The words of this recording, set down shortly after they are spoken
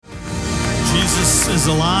Jesus is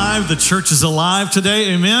alive. The church is alive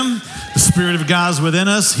today. Amen. The Spirit of God is within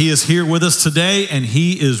us. He is here with us today, and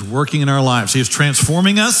He is working in our lives. He is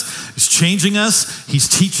transforming us. He's changing us. He's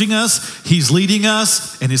teaching us. He's leading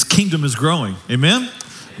us, and His kingdom is growing. Amen.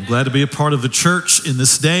 I'm glad to be a part of the church in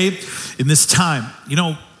this day, in this time. You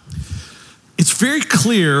know, it's very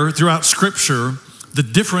clear throughout Scripture the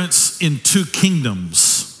difference in two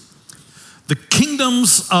kingdoms. The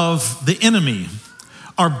kingdoms of the enemy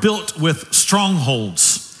are built with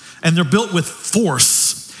strongholds, and they're built with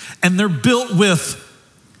force, and they're built with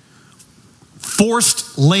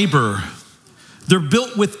forced labor. They're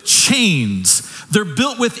built with chains. They're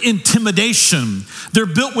built with intimidation. They're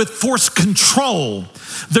built with forced control.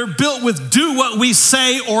 They're built with do what we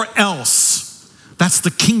say or else. That's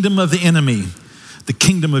the kingdom of the enemy. The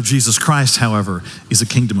kingdom of Jesus Christ, however, is a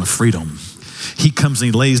kingdom of freedom. He comes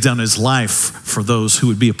and He lays down His life for those who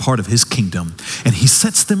would be a part of His kingdom. And He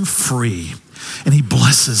sets them free. And He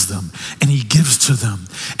blesses them. And He gives to them.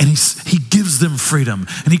 And He gives them freedom.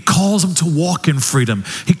 And He calls them to walk in freedom.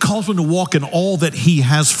 He calls them to walk in all that He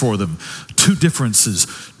has for them. Two differences,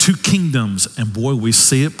 two kingdoms. And boy, we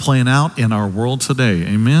see it playing out in our world today.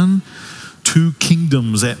 Amen? Two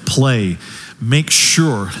kingdoms at play. Make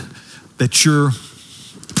sure that your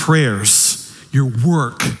prayers, your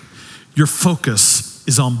work, your focus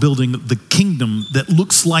is on building the kingdom that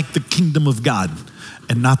looks like the kingdom of God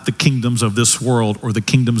and not the kingdoms of this world or the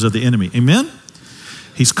kingdoms of the enemy. Amen?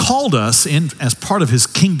 He's called us in as part of His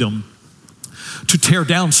kingdom to tear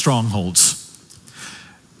down strongholds.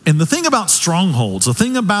 And the thing about strongholds, the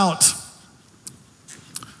thing about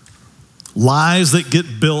lies that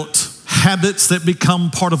get built, habits that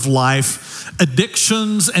become part of life,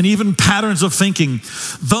 addictions, and even patterns of thinking,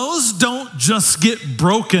 those don't just get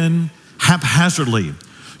broken haphazardly.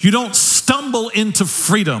 You don't stumble into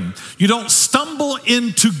freedom. You don't stumble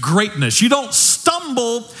into greatness. You don't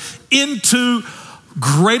stumble into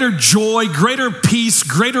greater joy, greater peace,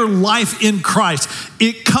 greater life in Christ.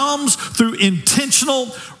 It comes through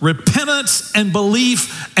intentional repentance and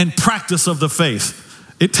belief and practice of the faith.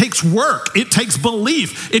 It takes work. It takes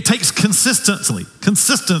belief. It takes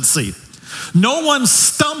consistency. No one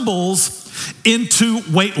stumbles into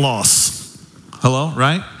weight loss. Hello,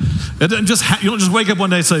 right? It doesn't just you don't just wake up one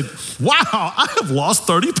day and say, wow, I have lost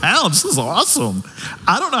 30 pounds. This is awesome.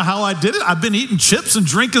 I don't know how I did it. I've been eating chips and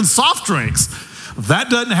drinking soft drinks. That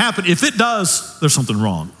doesn't happen. If it does, there's something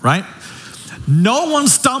wrong, right? No one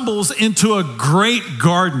stumbles into a great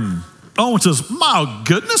garden. Oh, it says, my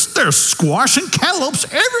goodness, there's squash and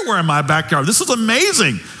cantaloupes everywhere in my backyard. This is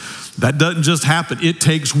amazing. That doesn't just happen. It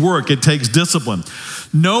takes work. It takes discipline.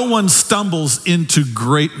 No one stumbles into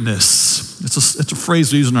greatness. It's a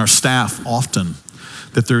phrase we use in our staff often,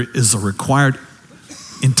 that there is a required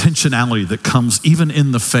intentionality that comes even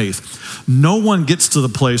in the faith. No one gets to the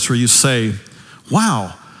place where you say,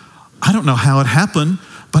 wow, I don't know how it happened,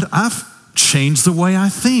 but I've changed the way I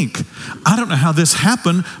think. I don't know how this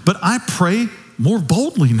happened, but I pray more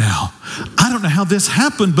boldly now. I don't know how this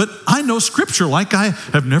happened, but I know Scripture like I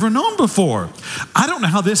have never known before. I don't know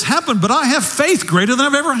how this happened, but I have faith greater than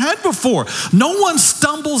I've ever had before. No one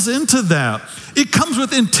stumbles into that. It comes with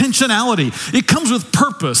intentionality. It comes with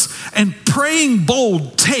purpose. And praying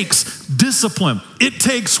bold takes discipline. It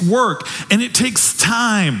takes work, and it takes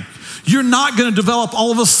time. You're not going to develop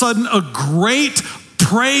all of a sudden a great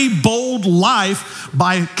pray bold life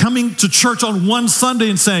by coming to church on one Sunday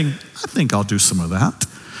and saying, I think I'll do some of that.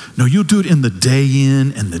 No, you'll do it in the day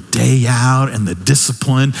in and the day out and the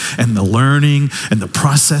discipline and the learning and the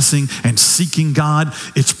processing and seeking God.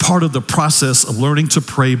 It's part of the process of learning to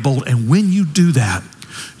pray bold. And when you do that,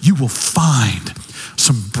 you will find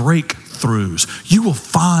some breakthroughs. You will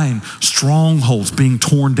find strongholds being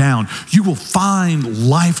torn down. You will find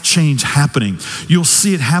life change happening. You'll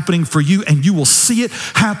see it happening for you, and you will see it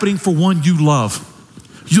happening for one you love.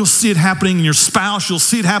 You'll see it happening in your spouse. You'll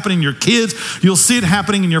see it happening in your kids. You'll see it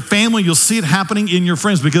happening in your family. You'll see it happening in your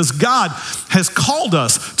friends, because God has called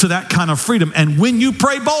us to that kind of freedom. And when you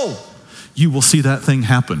pray bold, you will see that thing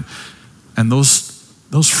happen. And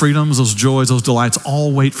those freedoms, those joys, those delights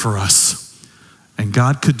all wait for us. And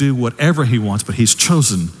God could do whatever He wants, but He's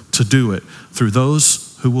chosen to do it through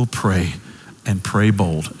those who will pray and pray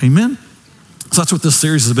bold. Amen? So that's what this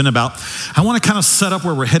series has been about. I want to kind of set up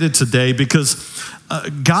where we're headed today, because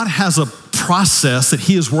God has a process that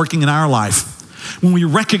He is working in our life. When we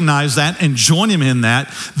recognize that and join Him in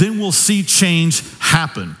that, then we'll see change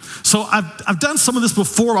happen. So I've done some of this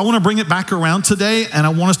before. I want to bring it back around today, and I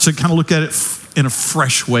want us to kind of look at it in a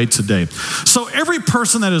fresh way today. So every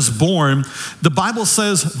person that is born, the Bible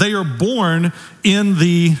says they are born in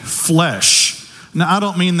the flesh. Now, I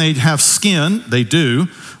don't mean they have skin, they do,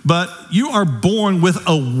 but you are born with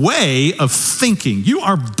a way of thinking. You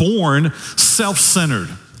are born self-centered.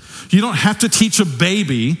 You don't have to teach a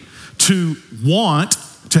baby to want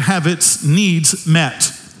to have its needs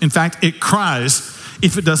met. In fact, it cries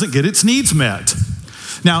if it doesn't get its needs met.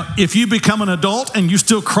 Now, if you become an adult and you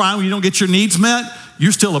still cry when you don't get your needs met,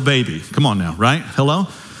 you're still a baby. Come on now, right? Hello?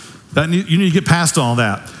 You need to get past all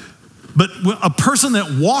that. But a person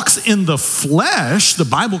that walks in the flesh, the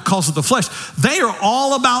Bible calls it the flesh, they are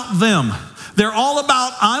all about them. They're all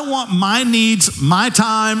about, I want my needs, my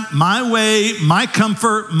time, my way, my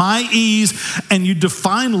comfort, my ease, and you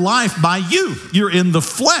define life by you. You're in the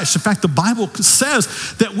flesh. In fact, the Bible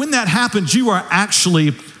says that when that happens, you are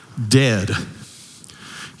actually dead.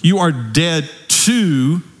 You are dead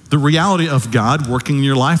to the reality of God working in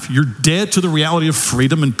your life. You're dead to the reality of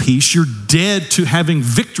freedom and peace. You're dead to having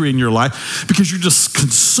victory in your life because you're just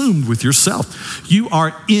consumed with yourself. You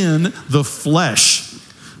are in the flesh.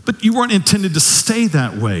 But you weren't intended to stay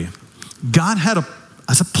that way. God had a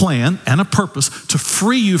plan and a purpose to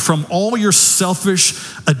free you from all your selfish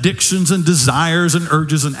addictions and desires and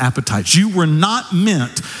urges and appetites. You were not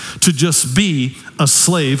meant to just be a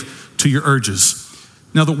slave to your urges.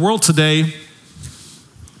 Now, the world today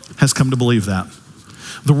has come to believe that.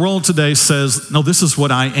 The world today says, no, this is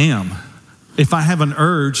what I am. If I have an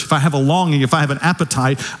urge, if I have a longing, if I have an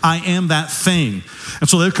appetite, I am that thing. And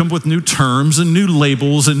so they've come up with new terms and new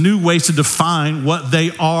labels and new ways to define what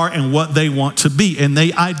they are and what they want to be. And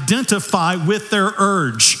they identify with their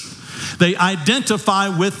urge. They identify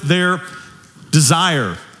with their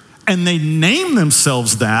desire. And they name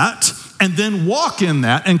themselves that and then walk in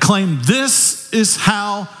that and claim, this is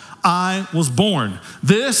how I was born.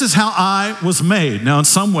 This is how I was made. Now, in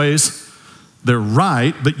some ways, they're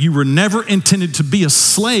right, but you were never intended to be a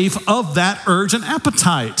slave of that urge and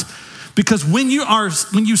appetite. Because when you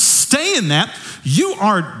stay in that, you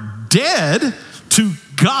are dead to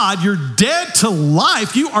God. You're dead to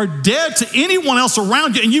life. You are dead to anyone else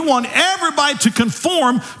around you, and you want everybody to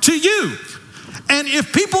conform to you. And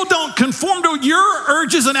if people don't conform to your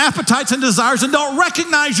urges and appetites and desires and don't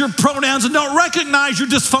recognize your pronouns and don't recognize your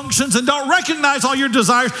dysfunctions and don't recognize all your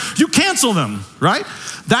desires, you cancel them, right?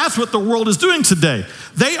 That's what the world is doing today.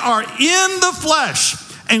 They are in the flesh,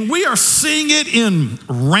 and we are seeing it in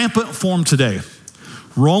rampant form today.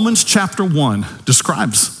 Romans chapter 1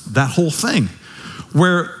 describes that whole thing,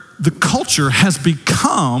 where the culture has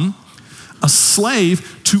become a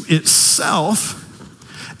slave to itself,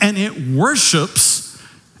 and it worships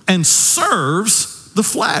and serves the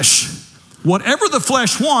flesh. Whatever the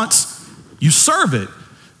flesh wants, you serve it.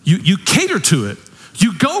 You cater to it.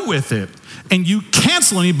 You go with it. And you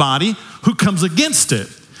cancel anybody who comes against it.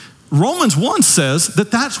 Romans 1 says that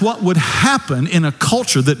that's what would happen in a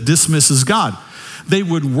culture that dismisses God. They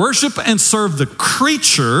would worship and serve the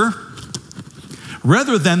creature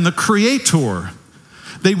rather than the creator.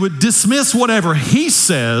 They would dismiss whatever he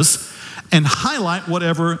says and highlight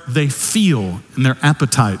whatever they feel in their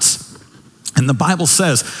appetites. And the Bible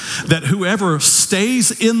says that whoever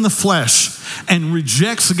stays in the flesh and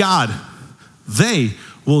rejects God, they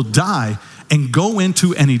will die and go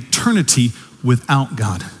into an eternity without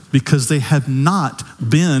God because they have not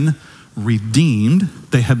been redeemed.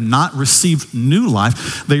 They have not received new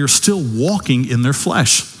life. They are still walking in their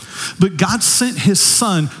flesh. But God sent his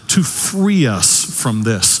son to free us from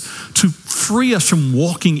this, to free us from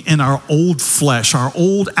walking in our old flesh, our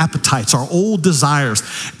old appetites, our old desires,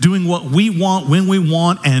 doing what we want when we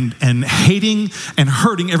want, and hating and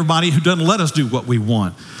hurting everybody who doesn't let us do what we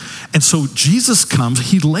want. And so Jesus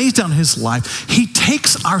comes, he lays down his life, he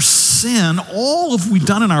takes our sin, all of we've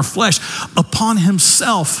done in our flesh, upon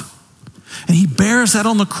himself. And he bears that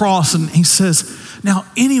on the cross, and he says, now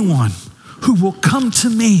anyone who will come to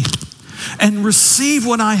me and receive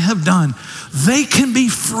what I have done, they can be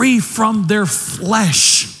free from their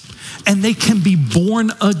flesh and they can be born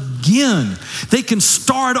again. They can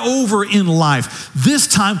start over in life, this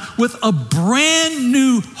time with a brand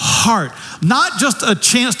new heart. Not just a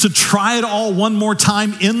chance to try it all one more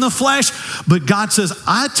time in the flesh, but God says,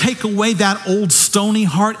 I take away that old stony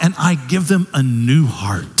heart and I give them a new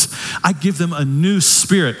heart. I give them a new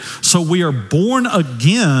spirit. So we are born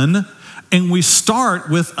again, and we start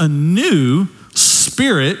with a new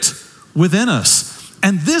spirit within us.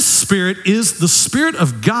 And this spirit is the Spirit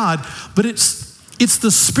of God, but it's the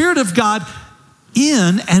Spirit of God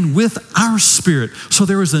in and with our spirit. So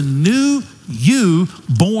there is a new you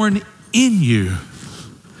born in you.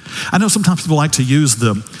 I know sometimes people like to use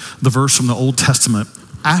the verse from the Old Testament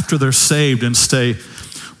after they're saved and say,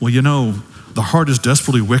 well, you know, the heart is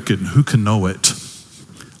desperately wicked, and who can know it?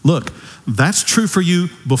 Look, That's true for you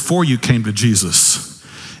before you came to Jesus.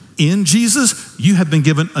 In Jesus, you have been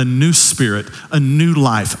given a new spirit, a new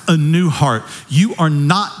life, a new heart. You are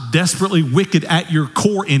not desperately wicked at your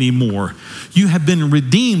core anymore. You have been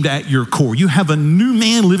redeemed at your core. You have a new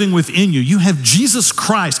man living within you. You have Jesus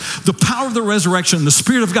Christ, the power of the resurrection, the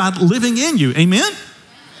Spirit of God living in you. Amen?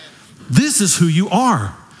 This is who you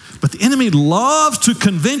are. But the enemy loves to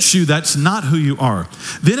convince you that's not who you are.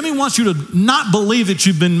 The enemy wants you to not believe that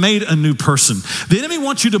you've been made a new person. The enemy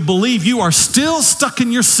wants you to believe you are still stuck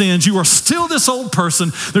in your sins. You are still this old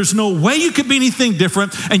person. There's no way you could be anything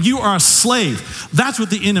different, and you are a slave. That's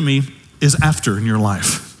what the enemy is after in your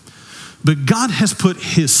life. But God has put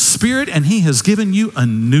his spirit, and he has given you a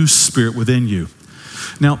new spirit within you.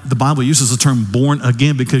 Now, the Bible uses the term born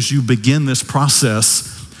again because you begin this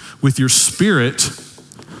process with your spirit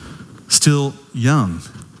still young,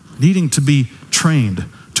 needing to be trained,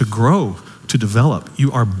 to grow, to develop.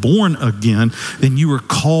 You are born again, then you are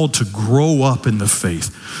called to grow up in the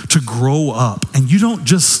faith, to grow up. And you don't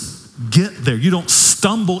just get there. You don't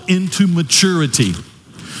stumble into maturity.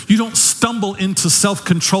 You don't stumble into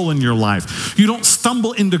self-control in your life. You don't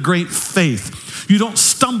stumble into great faith. You don't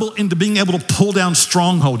stumble into being able to pull down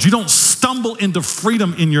strongholds. You don't stumble into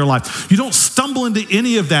freedom in your life. You don't stumble into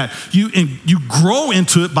any of that. You grow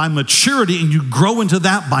into it by maturity, and you grow into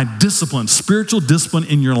that by discipline, spiritual discipline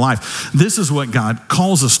in your life. This is what God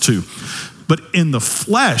calls us to. But in the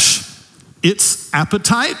flesh, its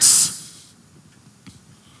appetites,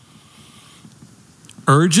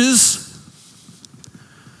 urges,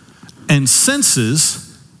 and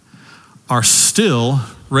senses are still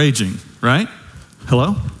raging, right?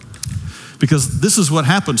 Hello? Because this is what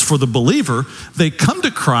happens for the believer. They come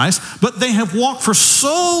to Christ, but they have walked for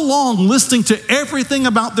so long listening to everything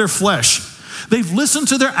about their flesh. They've listened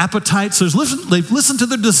to their appetites. They've listened to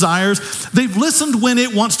their desires. They've listened when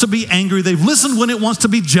it wants to be angry. They've listened when it wants to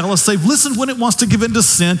be jealous. They've listened when it wants to give in to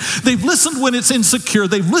sin. They've listened when it's insecure.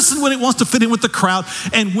 They've listened when it wants to fit in with the crowd.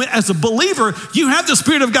 And as a believer, you have the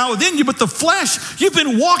Spirit of God within you, but the flesh, you've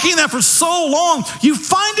been walking that for so long, you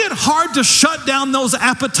find it hard to shut down those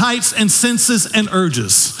appetites and senses and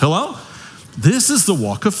urges. Hello? This is the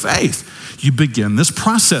walk of faith. You begin this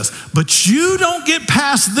process, but you don't get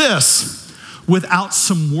past this without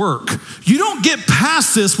some work. You don't get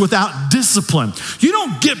past this without discipline. You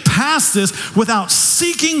don't get past this without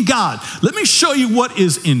seeking God. Let me show you what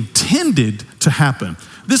is intended to happen.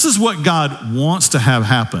 This is what God wants to have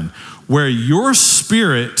happen, where your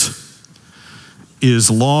spirit is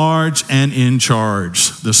large and in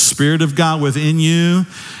charge. The Spirit of God within you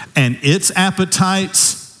and its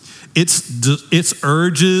appetites, its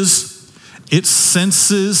urges, its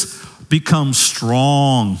senses become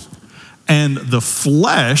strong. And the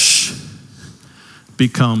flesh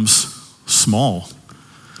becomes small.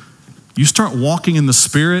 You start walking in the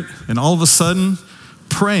Spirit, and all of a sudden,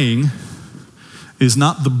 praying is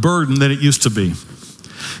not the burden that it used to be.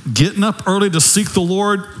 Getting up early to seek the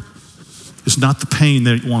Lord is not the pain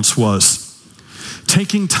that it once was.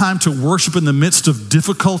 Taking time to worship in the midst of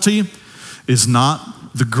difficulty is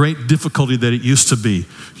not the great difficulty that it used to be.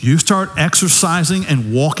 You start exercising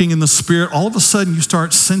and walking in the Spirit, all of a sudden you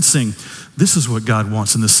start sensing this is what God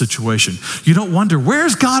wants in this situation. You don't wonder,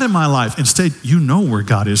 where's God in my life? Instead, you know where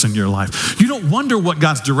God is in your life. You don't wonder what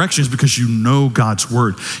God's direction is because you know God's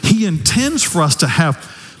word. He intends for us to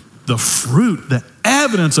have the fruit, the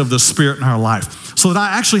evidence of the Spirit in our life, so that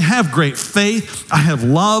I actually have great faith, I have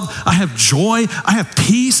love, I have joy, I have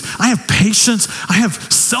peace, I have patience, I have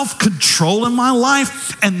self-control in my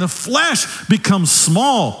life, and the flesh becomes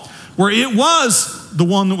small. Where it was the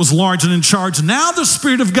one that was large and in charge, now the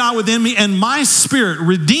Spirit of God within me and my spirit,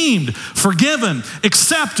 redeemed, forgiven,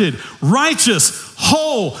 accepted, righteous,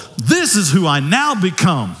 whole, this is who I now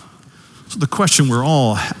become. So the question we're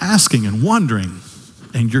all asking and wondering,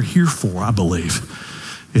 and you're here for, I believe,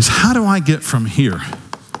 is how do I get from here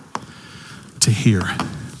to here?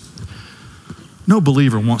 No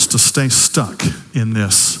believer wants to stay stuck in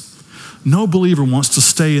this. No believer wants to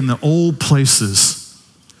stay in the old places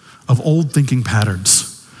of old thinking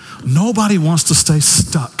patterns. Nobody wants to stay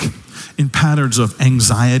stuck in patterns of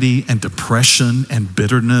anxiety and depression and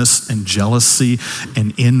bitterness and jealousy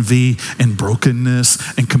and envy and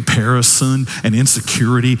brokenness and comparison and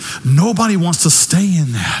insecurity. Nobody wants to stay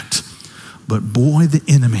in that. But boy, the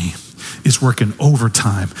enemy is working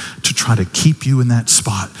overtime to try to keep you in that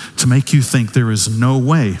spot, to make you think there is no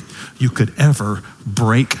way you could ever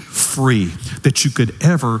break free, that you could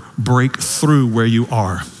ever break through where you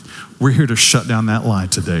are. We're here to shut down that lie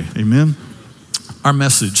today. Amen? Our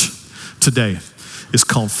message today is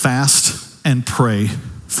called Fast and Pray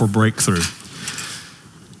for Breakthrough.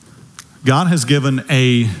 God has given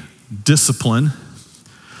a discipline.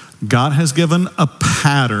 God has given a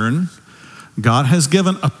pattern. God has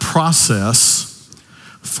given a process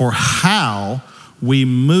for how we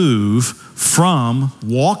move from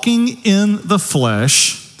walking in the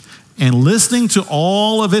flesh and listening to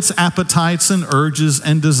all of its appetites and urges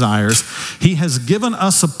and desires. He has given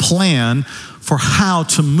us a plan for how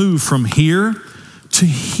to move from here to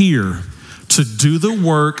here, to do the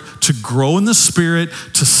work, to grow in the Spirit,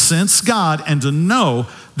 to sense God, and to know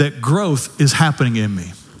that growth is happening in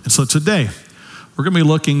me. And so today, we're going to be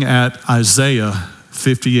looking at Isaiah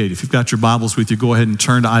 58. If you've got your Bibles with you, go ahead and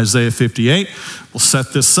turn to Isaiah 58. We'll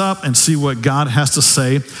set this up and see what God has to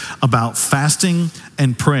say about fasting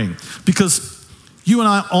and praying. Because you and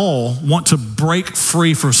I all want to break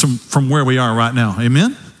free from where we are right now.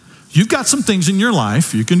 Amen? You've got some things in your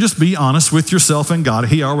life. You can just be honest with yourself and God.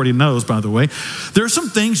 He already knows, by the way. There are some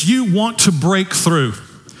things you want to break through.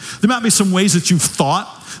 There might be some ways that you've thought.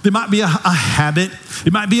 There might be a habit.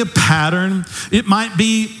 It might be a pattern. It might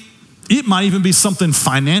even be something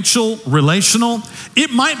financial, relational.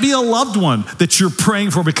 It might be a loved one that you're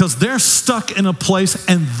praying for because they're stuck in a place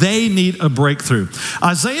and they need a breakthrough.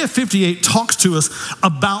 Isaiah 58 talks to us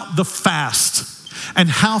about the fast and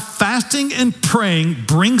how fasting and praying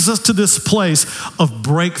brings us to this place of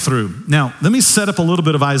breakthrough. Now, let me set up a little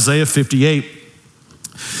bit of Isaiah 58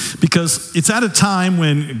 because it's at a time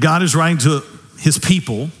when God is writing to his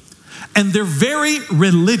people and they're very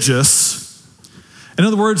religious. In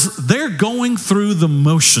other words, they're going through the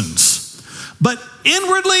motions. But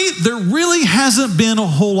inwardly, there really hasn't been a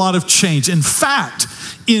whole lot of change. In fact,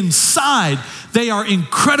 inside, they are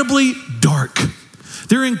incredibly dark.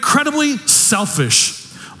 They're incredibly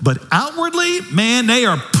selfish. But outwardly, man, they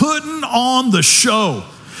are putting on the show.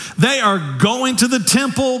 They are going to the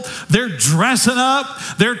temple. They're dressing up.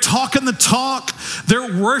 They're talking the talk.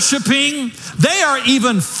 They're worshiping. They are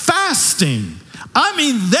even fasting. I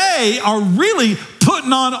mean, they are really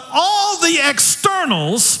putting on all the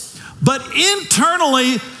externals, but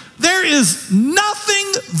internally, there is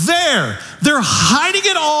nothing there. They're hiding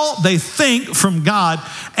it all, they think, from God,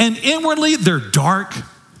 and inwardly, they're dark.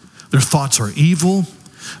 Their thoughts are evil.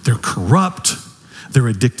 They're corrupt. They're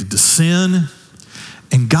addicted to sin,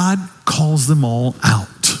 and God calls them all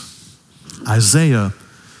out. Isaiah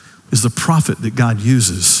is the prophet that God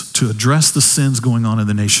uses to address the sins going on in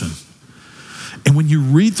the nation. And when you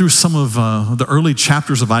read through some of the early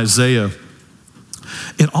chapters of Isaiah,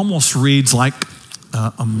 it almost reads like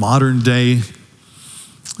a modern day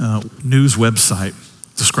news website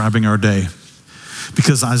describing our day.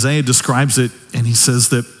 Because Isaiah describes it and he says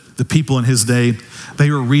that the people in his day, they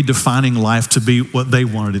were redefining life to be what they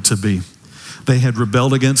wanted it to be. They had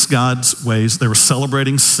rebelled against God's ways. They were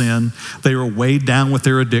celebrating sin. They were weighed down with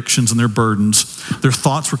their addictions and their burdens. Their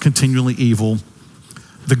thoughts were continually evil.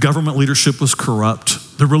 The government leadership was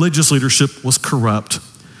corrupt. The religious leadership was corrupt.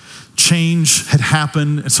 Change had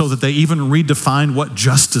happened so that they even redefined what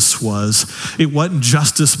justice was. It wasn't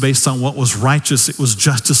justice based on what was righteous. It was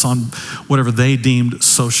justice on whatever they deemed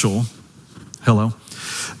social. Hello.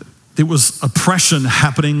 It was oppression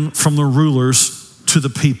happening from the rulers to the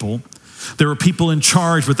people. There were people in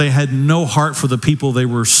charge, but they had no heart for the people they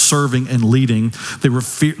were serving and leading. They were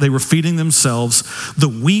feeding themselves. The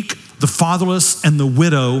weak, the fatherless, and the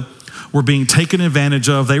widow were being taken advantage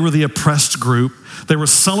of. They were the oppressed group. They were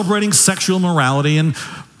celebrating sexual immorality and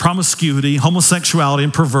promiscuity, homosexuality,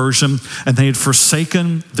 and perversion, and they had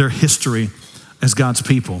forsaken their history as God's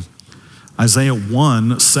people. Isaiah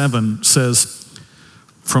 1:7 says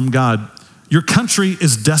from God, "Your country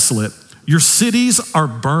is desolate. Your cities are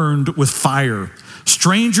burned with fire.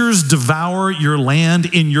 Strangers devour your land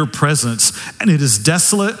in your presence, and it is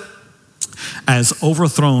desolate as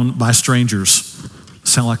overthrown by strangers."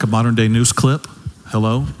 Sound like a modern day news clip?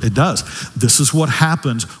 Hello? It does. This is what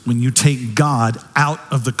happens when you take God out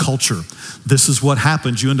of the culture. This is what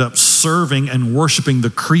happens. You end up serving and worshiping the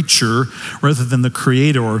creature rather than the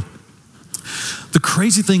creator. The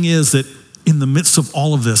crazy thing is that in the midst of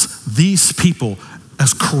all of this, these people,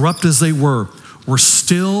 as corrupt as they were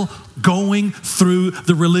still going through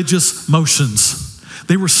the religious motions.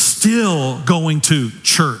 They were still going to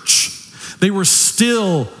church. They were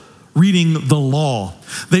still reading the law.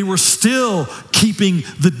 They were still keeping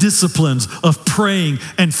the disciplines of praying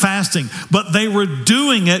and fasting, but they were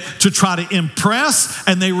doing it to try to impress,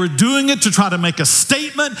 and they were doing it to try to make a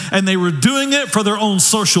statement, and they were doing it for their own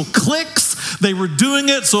social cliques. They were doing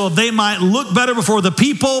it so they might look better before the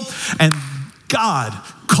people, and God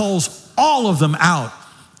calls all of them out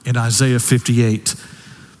in Isaiah 58.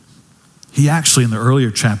 He actually, in the earlier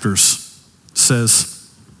chapters, says,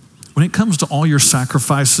 when it comes to all your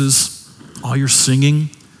sacrifices, all your singing,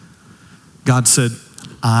 God said,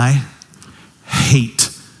 I hate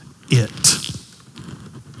it.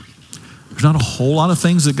 There's not a whole lot of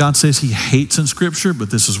things that God says he hates in Scripture, but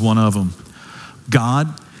this is one of them.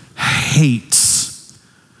 God hates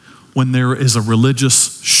when there is a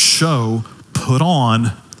religious show put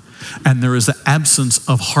on and there is the absence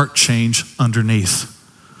of heart change underneath.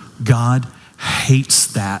 God hates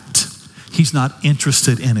that. He's not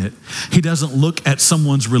interested in it. He doesn't look at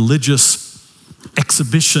someone's religious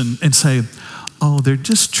exhibition and say, oh, they're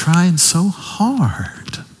just trying so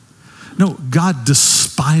hard. No, God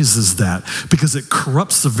despises that because it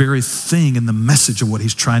corrupts the very thing and the message of what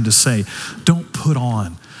he's trying to say. Don't put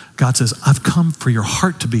on. God says, I've come for your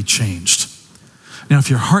heart to be changed. Now, if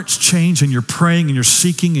your heart's changed and you're praying and you're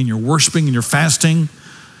seeking and you're worshiping and you're fasting,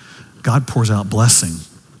 God pours out blessing.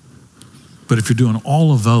 But if you're doing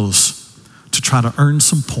all of those to try to earn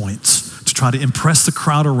some points, to try to impress the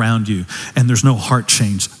crowd around you, and there's no heart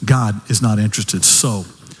change, God is not interested. So,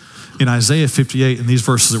 in Isaiah 58, in these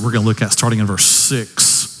verses that we're going to look at, starting in verse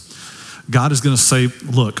 6, God is going to say,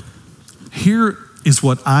 look, here is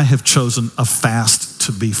what I have chosen a fast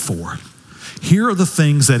to be for. Here are the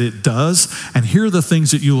things that it does, and here are the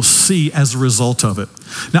things that you will see as a result of it.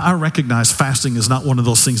 Now, I recognize fasting is not one of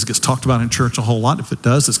those things that gets talked about in church a whole lot. If it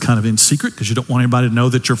does, it's kind of in secret because you don't want anybody to know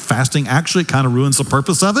that you're fasting. Actually, it kind of ruins the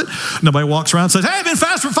purpose of it. Nobody walks around and says, hey, I've been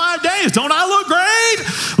fasting for 5 days. Don't I look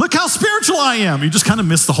great? Look how spiritual I am. You just kind of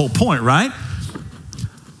miss the whole point, right?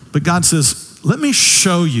 But God says, let me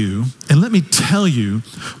show you and let me tell you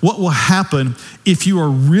what will happen if you are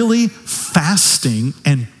really fasting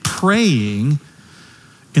and praying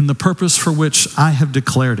in the purpose for which I have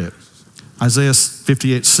declared it. Isaiah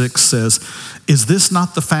 58:6 says, is this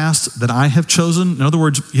not the fast that I have chosen? In other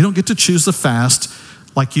words, you don't get to choose the fast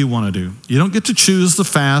like you want to do. You don't get to choose the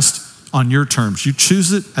fast on your terms. You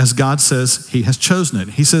choose it as God says he has chosen it.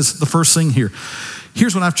 He says the first thing here,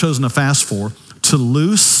 here's what I've chosen a fast for, to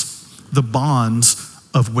loose the bonds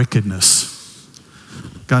of wickedness.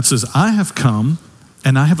 God says, I have come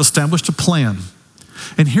and I have established a plan.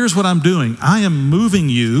 And here's what I'm doing. I am moving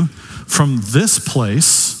you from this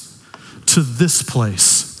place to this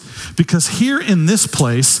place. Because here in this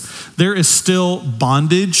place, there is still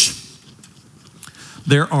bondage.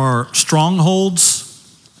 There are strongholds.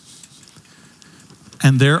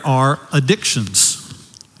 And there are addictions.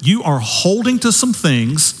 You are holding to some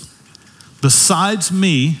things besides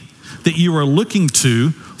me that you are looking to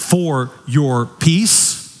for your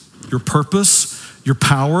peace, your purpose, your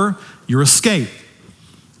power, your escape.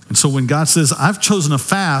 And so when God says, I've chosen a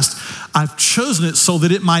fast, I've chosen it so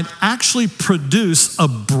that it might actually produce a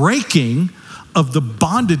breaking of the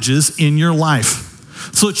bondages in your life,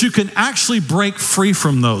 so that you can actually break free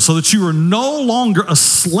from those, so that you are no longer a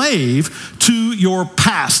slave to your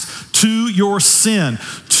past, to your sin,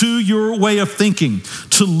 to your way of thinking,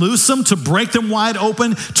 to loose them, to break them wide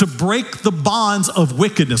open, to break the bonds of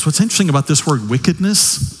wickedness. What's interesting about this word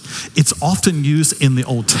wickedness, it's often used in the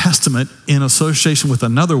Old Testament in association with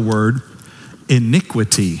another word,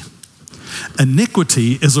 iniquity.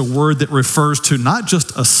 Iniquity is a word that refers to not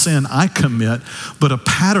just a sin I commit, but a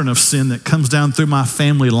pattern of sin that comes down through my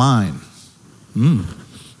family line.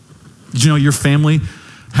 Did you know your family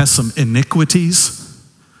has some iniquities?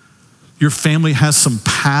 Your family has some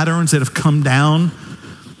patterns that have come down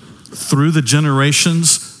through the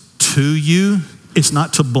generations to you. It's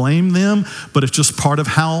not to blame them, but it's just part of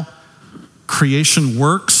how creation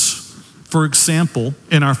works. For example,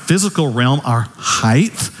 in our physical realm, our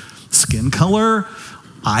height, skin color,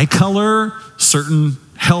 eye color, certain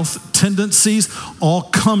health tendencies all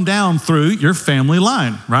come down through your family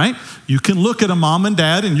line, right? You can look at a mom and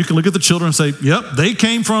dad and you can look at the children and say, yep, they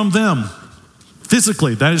came from them.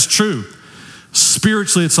 Physically, that is true.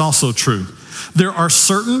 Spiritually, it's also true. There are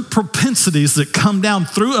certain propensities that come down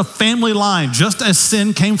through a family line, just as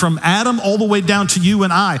sin came from Adam all the way down to you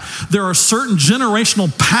and I. There are certain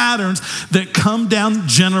generational patterns that come down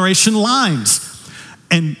generation lines.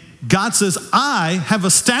 And God says, I have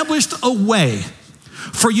established a way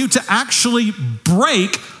for you to actually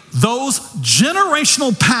break those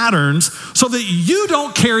generational patterns so that you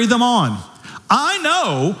don't carry them on. I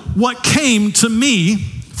know what came to me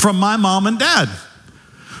from my mom and dad.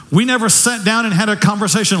 We never sat down and had a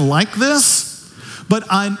conversation like this, but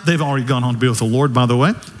they've already gone on to be with the Lord, by the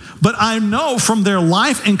way. But I know from their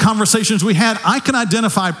life and conversations we had, I can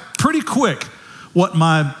identify pretty quick what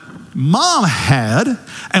my mom had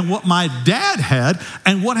and what my dad had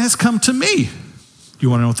and what has come to me. You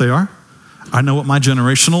want to know what they are? I know what my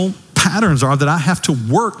generational patterns are that I have to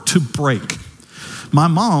work to break. My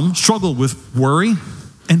mom struggled with worry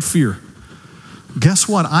and fear. guess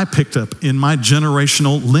what I picked up in my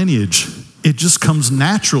generational lineage? It just comes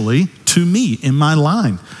naturally to me in my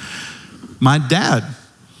line. My dad,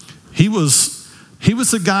 he was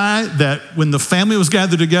the guy that when the family was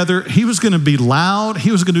gathered together, he was going to be loud.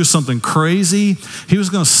 He was going to do something crazy. He was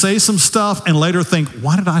going to say some stuff and later think,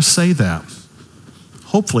 why did I say that?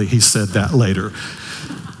 Hopefully he said that later.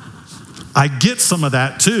 I get some of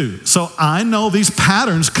that too. So I know these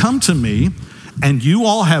patterns come to me, and you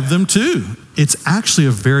all have them too. It's actually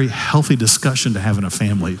a very healthy discussion to have in a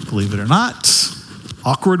family, believe it or not.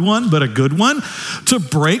 Awkward one, but a good one, to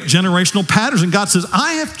break generational patterns. And God says,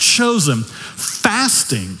 I have chosen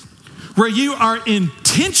fasting, where you are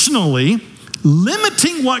intentionally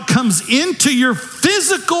limiting what comes into your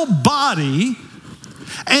physical body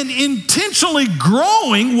and intentionally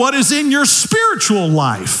growing what is in your spiritual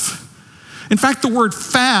life. In fact, the word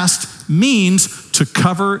fast means to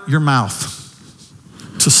cover your mouth,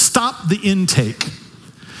 to stop the intake,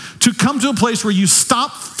 to come to a place where you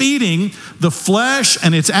stop feeding the flesh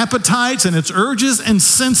and its appetites and its urges and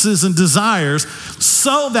senses and desires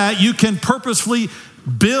so that you can purposefully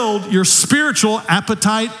build your spiritual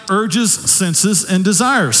appetite, urges, senses, and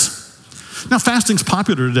desires. Now, fasting's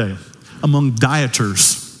popular today among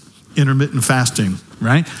dieters, intermittent fasting,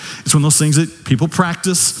 right? It's one of those things that people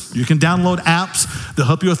practice. You can download apps. They'll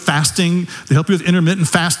help you with fasting. They help you with intermittent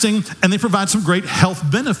fasting, and they provide some great health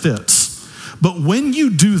benefits. But when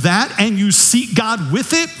you do that and you seek God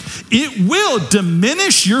with it, it will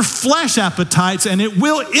diminish your flesh appetites and it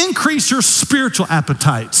will increase your spiritual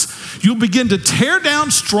appetites. You'll begin to tear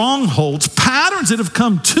down strongholds, patterns that have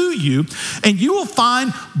come to you, and you will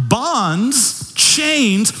find bonds,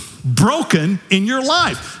 chains broken in your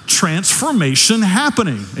life. Transformation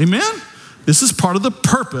happening. Amen? This is part of the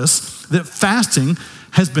purpose that fasting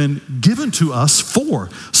has been given to us for,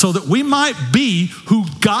 so that we might be who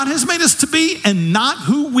God has made us to be and not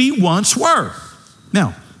who we once were.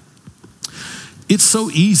 Now, it's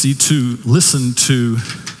so easy to listen to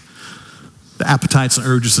the appetites and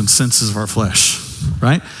urges and senses of our flesh,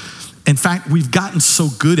 right? In fact, we've gotten so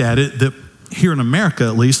good at it that here in America,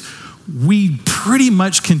 at least, we pretty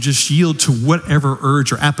much can just yield to whatever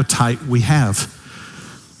urge or appetite we have.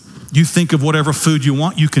 You think of whatever food you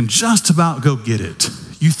want, you can just about go get it.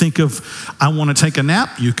 You think of, I want to take a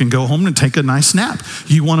nap, you can go home and take a nice nap.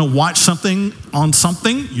 You want to watch something on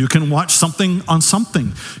something, you can watch something on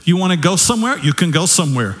something. You want to go somewhere, you can go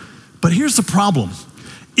somewhere. But here's the problem.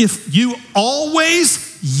 If you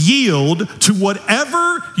always yield to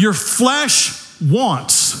whatever your flesh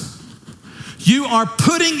wants, you are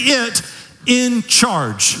putting it in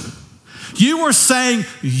charge. You are saying,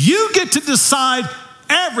 you get to decide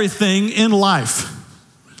everything in life,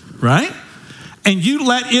 right? And you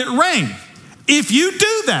let it reign. If you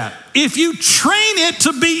do that, if you train it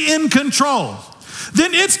to be in control,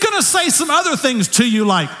 then it's going to say some other things to you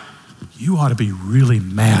like, you ought to be really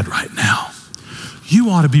mad right now. You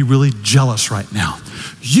ought to be really jealous right now.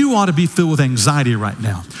 You ought to be filled with anxiety right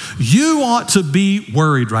now. You ought to be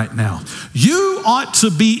worried right now. You ought to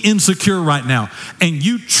be insecure right now. And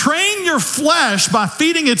you train your flesh by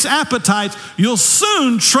feeding its appetites, you'll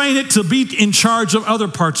soon train it to be in charge of other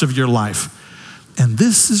parts of your life. And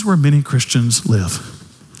this is where many Christians live.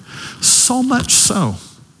 So much so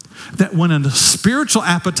that when a spiritual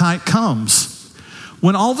appetite comes,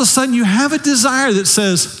 when all of a sudden you have a desire that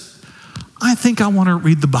says, I think I want to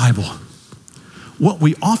read the Bible. What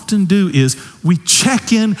we often do is we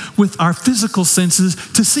check in with our physical senses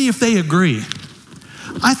to see if they agree.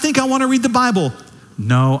 I think I want to read the Bible.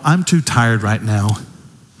 No, I'm too tired right now.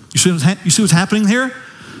 You see what's happening here?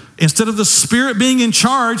 Instead of the Spirit being in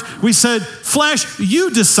charge, we said, flesh,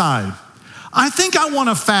 you decide. I think I want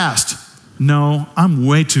to fast. No, I'm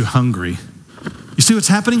way too hungry. You see what's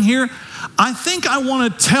happening here? I think I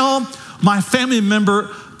want to tell my family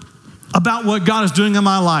member about what God is doing in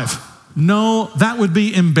my life. No, that would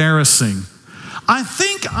be embarrassing. I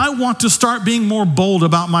think I want to start being more bold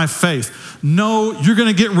about my faith. No, you're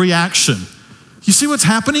going to get reaction. You see what's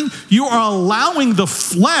happening? You are allowing the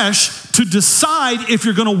flesh to decide if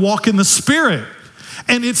you're going to walk in the Spirit.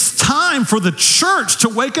 And it's time for the church to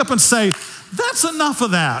wake up and say, that's enough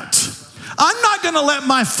of that. I'm not going to let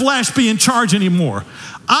my flesh be in charge anymore.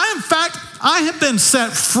 I have been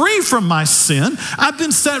set free from my sin. I've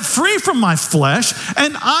been set free from my flesh,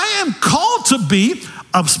 and I am called to be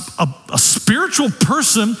a spiritual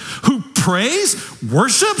person who prays,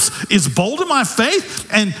 worships, is bold in my faith,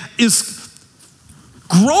 and is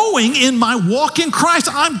growing in my walk in Christ.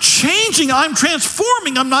 I'm changing, I'm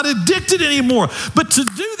transforming, I'm not addicted anymore. But to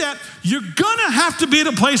do that, you're gonna have to be at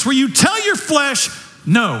a place where you tell your flesh,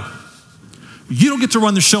 no, you don't get to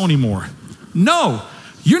run the show anymore. No.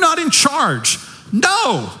 You're not in charge.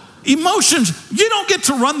 No. Emotions, you don't get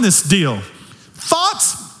to run this deal.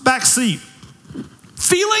 Thoughts, backseat.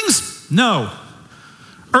 Feelings, no.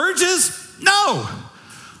 Urges, no.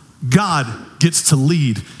 God gets to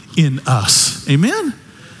lead in us. Amen?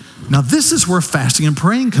 Now, this is where fasting and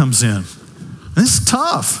praying comes in. This is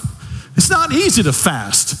tough. It's not easy to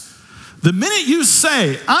fast. The minute you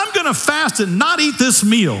say, I'm going to fast and not eat this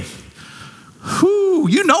meal,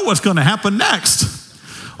 you know what's going to happen next.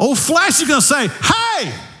 Old flesh is going to say,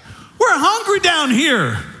 hey, we're hungry down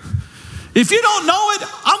here. If you don't know it,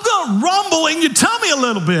 I'm going to rumble and you tell me a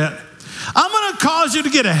little bit. I'm going to cause you to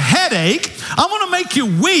get a headache. I'm going to make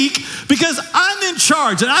you weak because I'm in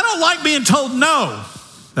charge and I don't like being told no.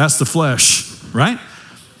 That's the flesh, right?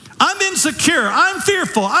 I'm insecure, I'm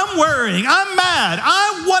fearful, I'm worrying, I'm mad,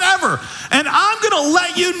 I'm whatever. And I'm going to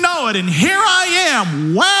let you know it. And here I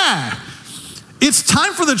am. Why? It's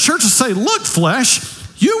time for the church to say, look, flesh,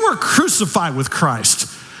 you were crucified with Christ.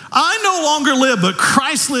 I no longer live, but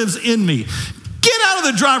Christ lives in me. Get out of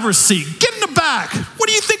the driver's seat. Get in the back. What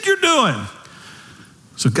do you think you're doing?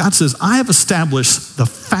 So God says, I have established the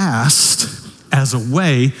fast as a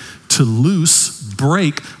way to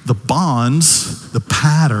break the bonds, the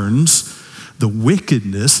patterns, the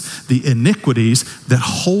wickedness, the iniquities that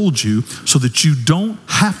hold you so that you don't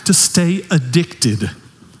have to stay addicted.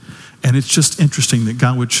 And it's just interesting that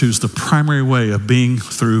God would choose the primary way of being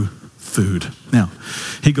through food. Now,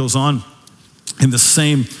 he goes on in the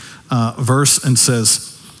same verse and says,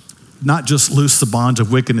 not just loose the bonds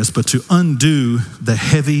of wickedness, but to undo the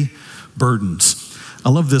heavy burdens. I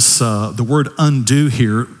love this, the word undo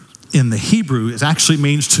here in the Hebrew, it actually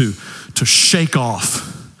means to shake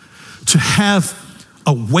off, to have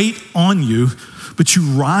a weight on you, but you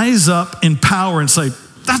rise up in power and say,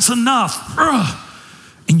 that's enough.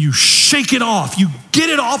 And you shake it off. You get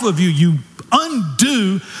it off of you. You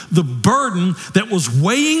undo the burden that was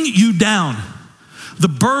weighing you down. The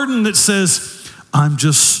burden that says, I'm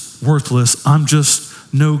just worthless. I'm just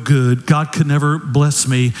no good. God could never bless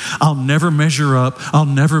me. I'll never measure up. I'll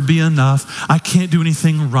never be enough. I can't do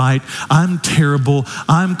anything right. I'm terrible.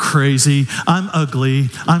 I'm crazy. I'm ugly.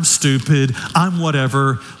 I'm stupid. I'm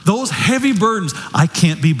whatever. Those heavy burdens. I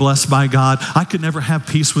can't be blessed by God. I could never have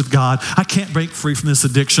peace with God. I can't break free from this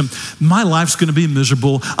addiction. My life's going to be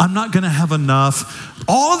miserable. I'm not going to have enough.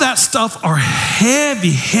 All of that stuff are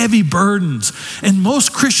heavy, heavy burdens. And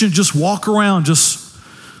most Christians just walk around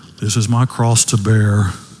this is my cross to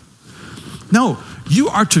bear. No, you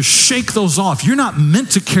are to shake those off. You're not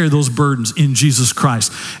meant to carry those burdens in Jesus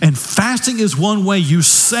Christ. And fasting is one way you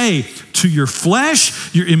say to your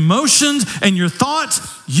flesh, your emotions, and your thoughts,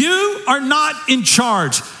 you are not in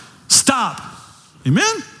charge. Stop.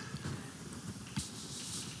 Amen?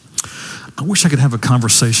 I wish I could have a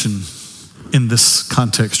conversation in this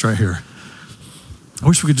context right here. I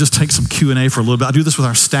wish we could just take some Q&A for a little bit. I do this with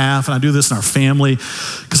our staff and I do this in our family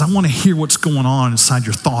because I want to hear what's going on inside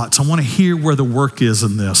your thoughts. I want to hear where the work is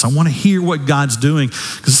in this. I want to hear what God's doing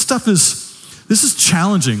because this is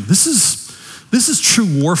challenging. This is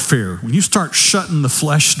true warfare. When you start shutting the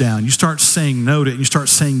flesh down, you start saying no to it, and you start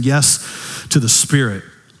saying yes to the Spirit.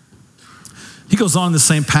 He goes on in the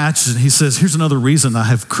same passage and he says, here's another reason I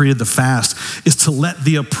have created the fast is to let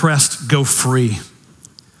the oppressed go free.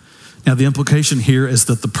 Now, the implication here is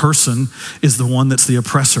that the person is the one that's the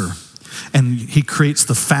oppressor. And he creates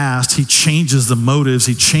the fast. He changes the motives.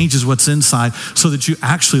 He changes what's inside so that you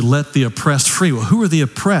actually let the oppressed free. Well, who are the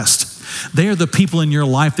oppressed? They are the people in your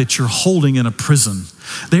life that you're holding in a prison.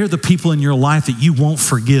 They are the people in your life that you won't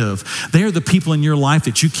forgive. They are the people in your life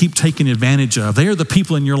that you keep taking advantage of. They are the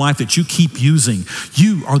people in your life that you keep using.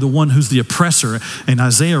 You are the one who's the oppressor. And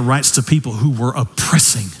Isaiah writes to people who were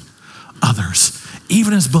oppressing others.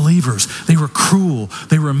 Even as believers, they were cruel,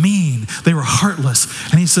 they were mean, they were heartless.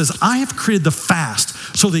 And he says, I have created the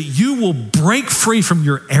fast so that you will break free from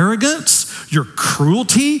your arrogance, your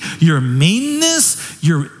cruelty, your meanness,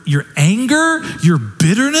 your anger, your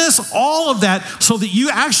bitterness, all of that, so that you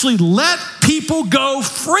actually let people go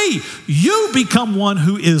free. You become one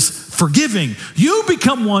who is forgiving. You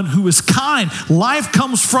become one who is kind. Life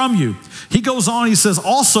comes from you. He goes on, he says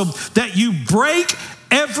also that you break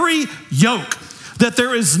every yoke. That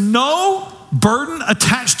there is no burden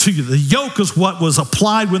attached to you. The yoke is what was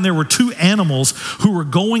applied when there were two animals who were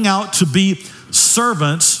going out to be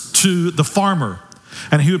servants to the farmer.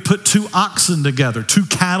 And he would put two oxen together, two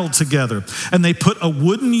cattle together, and they put a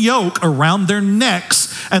wooden yoke around their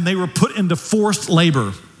necks and they were put into forced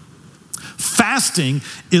labor. Fasting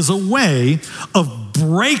is a way of of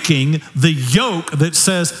breaking the yoke that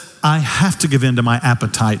says, I have to give in to my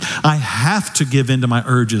appetite. I have to give in to my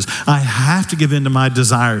urges. I have to give in to my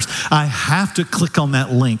desires. I have to click on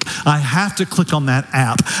that link. I have to click on that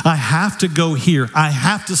app. I have to go here. I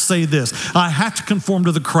have to say this. I have to conform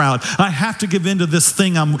to the crowd. I have to give in to this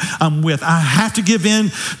thing I'm with. I have to give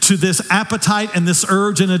in to this appetite and this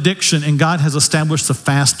urge and addiction. And God has established the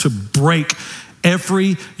fast to break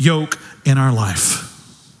every yoke in our life.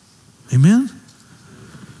 Amen?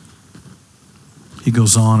 He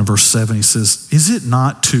goes on in verse 7, he says, is it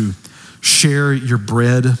not to share your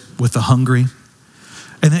bread with the hungry,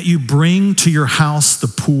 and that you bring to your house the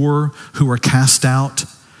poor who are cast out?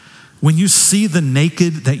 When you see the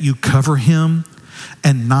naked, that you cover him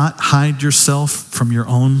and not hide yourself from your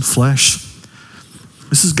own flesh?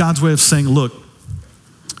 This is God's way of saying, look,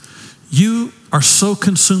 you are so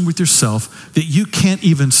consumed with yourself that you can't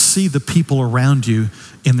even see the people around you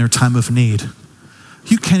in their time of need.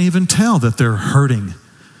 You can't even tell that they're hurting,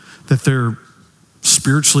 that they're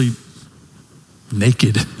spiritually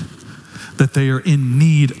naked, that they are in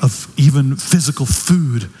need of even physical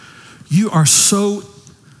food. You are so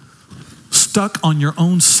stuck on your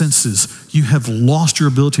own senses, you have lost your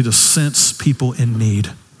ability to sense people in need.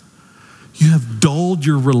 You have dulled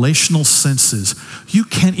your relational senses. You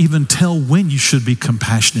can't even tell when you should be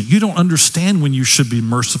compassionate. You don't understand when you should be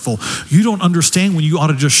merciful. You don't understand when you ought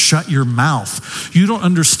to just shut your mouth. You don't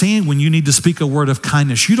understand when you need to speak a word of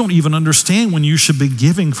kindness. You don't even understand when you should be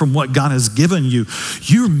giving from what God has given you.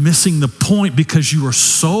 You're missing the point because you are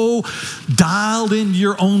so dialed into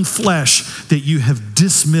your own flesh that you have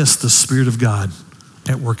dismissed the Spirit of God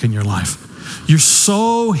at work in your life. You're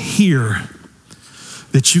so here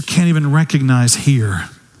that you can't even recognize here.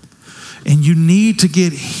 And you need to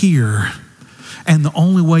get here. And the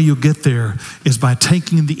only way you'll get there is by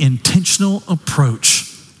taking the intentional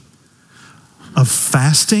approach of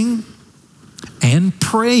fasting and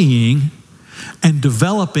praying and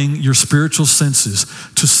developing your spiritual senses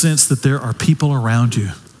to sense that there are people around you,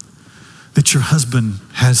 that your husband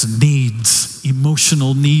has needs,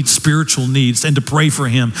 emotional needs, spiritual needs, and to pray for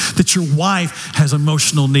him, that your wife has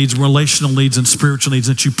emotional needs, relational needs, and spiritual needs,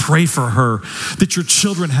 that you pray for her, that your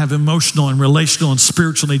children have emotional and relational and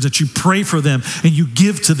spiritual needs, that you pray for them and you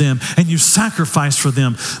give to them and you sacrifice for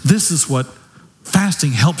them. This is what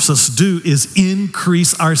fasting helps us do, is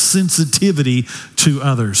increase our sensitivity to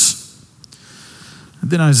others.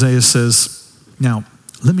 And then Isaiah says, now,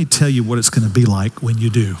 let me tell you what it's going to be like when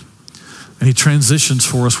you do. And he transitions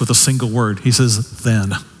for us with a single word. He says,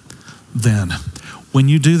 then. When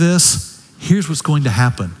you do this, here's what's going to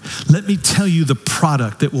happen. Let me tell you the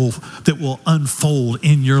product that will unfold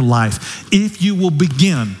in your life. If you will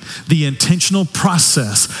begin the intentional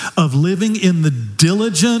process of living in the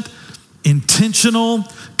diligent, intentional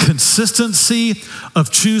consistency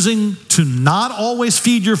of choosing to not always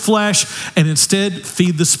feed your flesh and instead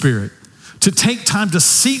feed the Spirit. To take time to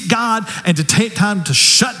seek God and to take time to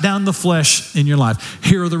shut down the flesh in your life.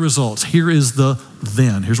 Here are the results. Here is the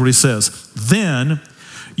then. Here's what he says. Then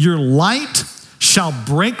your light shall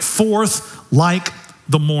break forth like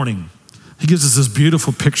the morning. He gives us this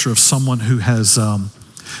beautiful picture of someone who has,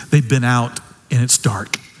 they've been out and it's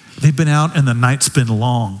dark. They've been out and the night's been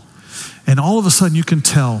long. And all of a sudden you can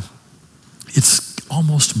tell it's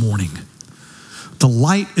almost morning. The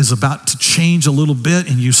light is about to change a little bit,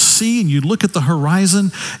 and you see and you look at the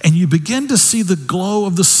horizon and you begin to see the glow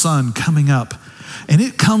of the sun coming up. And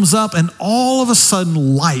it comes up and all of a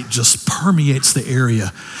sudden light just permeates the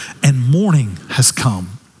area and morning has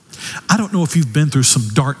come. I don't know if you've been through some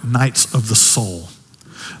dark nights of the soul.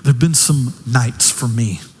 There have been some nights for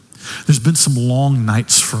me. There's been some long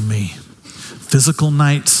nights for me. Physical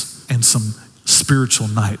nights and some spiritual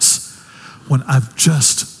nights when I've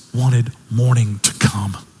just wanted morning to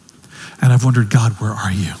come. And I've wondered, God, where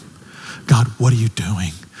are you? God, what are you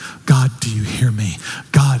doing? God, do you hear me?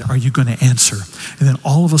 God, are you going to answer? And then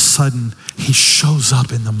all of a sudden, he shows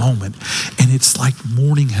up in the moment. And it's like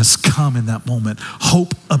morning has come in that moment.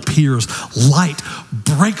 Hope appears. Light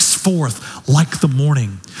breaks forth like the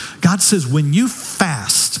morning. God says, when you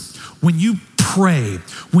fast, when you pray,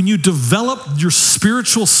 when you develop your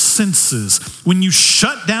spiritual senses, when you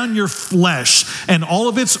shut down your flesh and all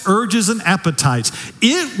of its urges and appetites,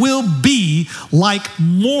 it will be like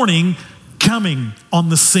morning coming on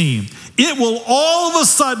the scene. It will all of a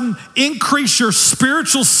sudden increase your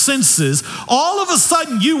spiritual senses. All of a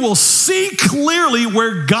sudden you will see clearly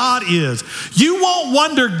where God is. You won't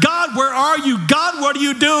wonder, God, where are you? God, what are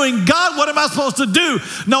you doing? God, what am I supposed to do?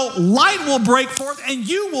 No, light will break forth and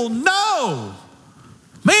you will know.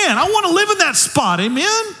 Man, I want to live in that spot,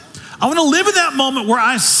 amen? I want to live in that moment where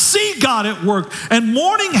I see God at work and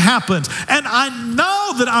morning happens and I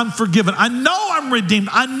know that I'm forgiven. I know I'm redeemed.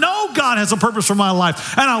 I know God has a purpose for my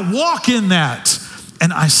life. And I walk in that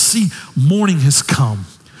and I see morning has come.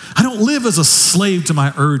 I don't live as a slave to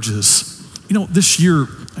my urges. You know, this year,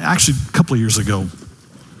 actually a couple of years ago,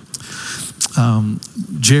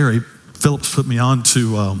 Jerry Phillips put me on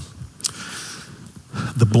to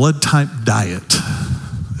the blood type diet.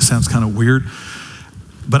 It sounds kind of weird,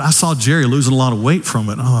 but I saw Jerry losing a lot of weight from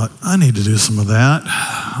it. And I thought, I need to do some of that.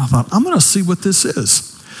 I thought, I'm going to see what this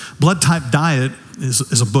is. Blood type diet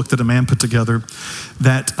is a book that a man put together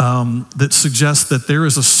that suggests that there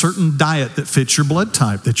is a certain diet that fits your blood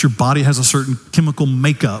type, that your body has a certain chemical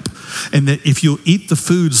makeup, and that if you eat the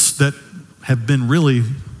foods that have been really,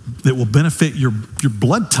 that will benefit your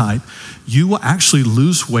blood type, you will actually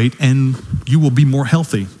lose weight and you will be more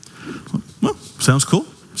healthy. Well, sounds cool.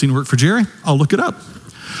 Seen it work for Jerry? I'll look it up.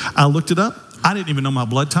 I looked it up. I didn't even know my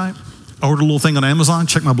blood type. I ordered a little thing on Amazon,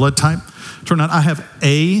 checked my blood type. Turned out I have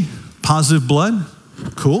A positive blood.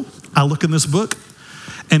 Cool. I look in this book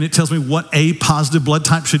and it tells me what A positive blood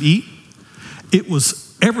type should eat. It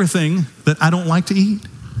was everything that I don't like to eat.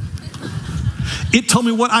 It told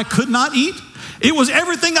me what I could not eat. It was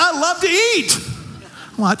everything I love to eat.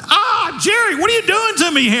 I'm like, Jerry, what are you doing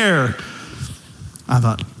to me here? I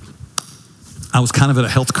thought, I was kind of at a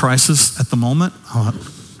health crisis at the moment. I thought,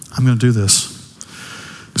 I'm going to do this.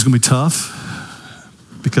 It's going to be tough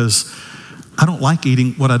because I don't like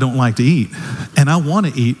eating what I don't like to eat. And I want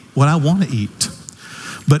to eat what I want to eat.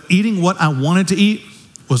 But eating what I wanted to eat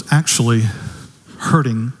was actually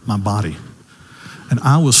hurting my body. And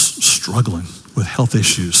I was struggling with health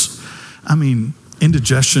issues. I mean,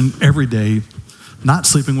 indigestion every day, not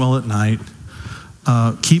sleeping well at night,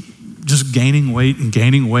 keep just gaining weight,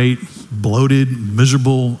 bloated,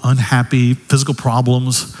 miserable, unhappy, physical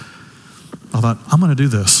problems. I thought, I'm going to do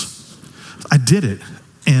this. I did it,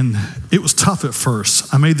 and it was tough at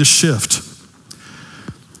first. I made the shift.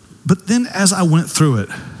 But then as I went through it,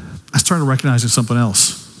 I started recognizing something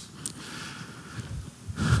else.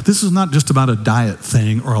 This is not just about a diet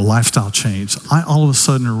thing or a lifestyle change. I all of a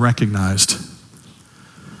sudden recognized,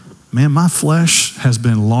 man, my flesh has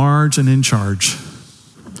been large and in charge.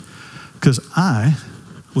 Because I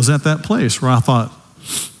was at that place where I thought,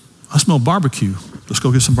 I smell barbecue. Let's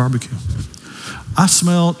go get some barbecue. I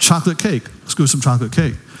smell chocolate cake. Let's go get some chocolate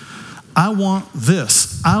cake. I want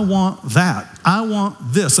this. I want that. I want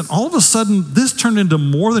this. And all of a sudden, this turned into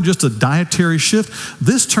more than just a dietary shift.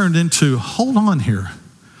 This turned into, hold on here.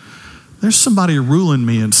 There's somebody ruling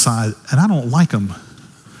me inside, and I don't like them.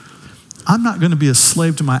 I'm not going to be a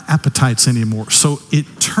slave to my appetites anymore. So it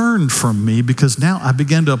turned from me because now I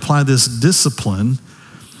began to apply this discipline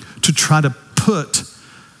to try to put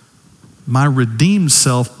my redeemed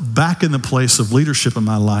self back in the place of leadership in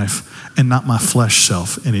my life and not my flesh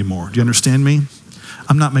self anymore. Do you understand me?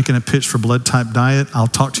 I'm not making a pitch for blood type diet. I'll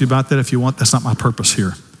talk to you about that if you want. That's not my purpose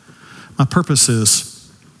here. My purpose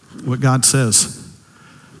is what God says.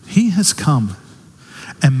 He has come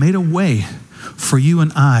and made a way for you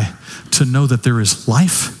and I to know that there is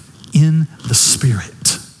life in the Spirit,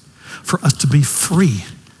 for us to be free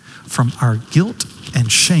from our guilt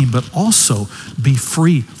and shame, but also be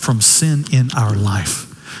free from sin in our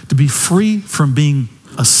life, to be free from being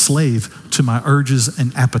a slave to my urges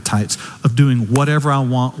and appetites of doing whatever I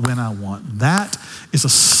want when I want. That is a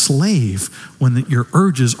slave when your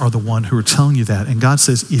urges are the one who are telling you that. And God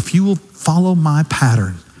says, if you will follow my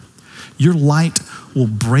pattern, your light will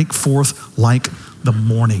break forth like the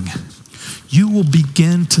morning. You will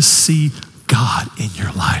begin to see God in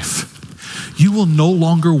your life. You will no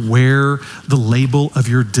longer wear the label of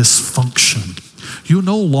your dysfunction. You'll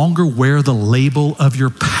no longer wear the label of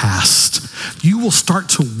your past. You will start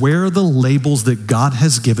to wear the labels that God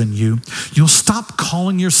has given you. You'll stop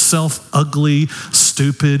calling yourself ugly,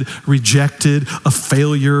 stupid, rejected, a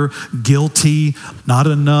failure, guilty, not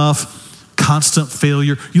enough, constant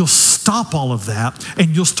failure. You'll stop all of that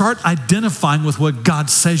and you'll start identifying with what God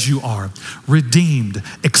says you are. Redeemed,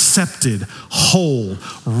 accepted, whole,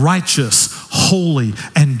 righteous, holy,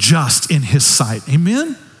 and just in His sight.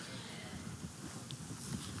 Amen?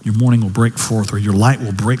 Your morning will break forth, or your light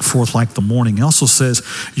will break forth like the morning. It also says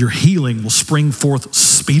your healing will spring forth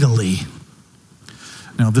speedily.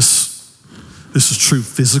 Now this is true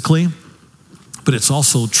physically, but it's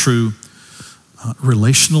also true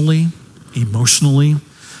relationally, emotionally,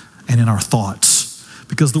 and in our thoughts.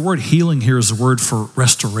 Because the word healing here is a word for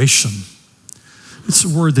restoration. It's a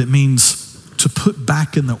word that means to put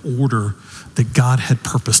back in the order that God had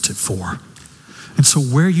purposed it for. And so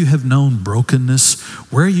where you have known brokenness,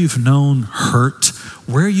 where you've known hurt,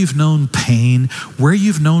 where you've known pain, where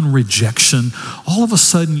you've known rejection, all of a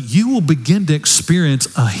sudden you will begin to experience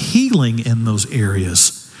a healing in those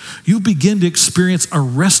areas. You begin to experience a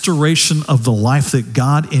restoration of the life that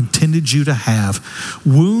God intended you to have.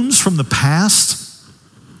 Wounds from the past,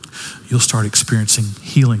 you'll start experiencing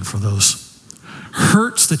healing for those.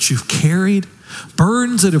 Hurts that you've carried,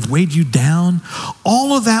 burdens that have weighed you down,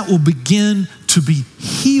 all of that will begin to be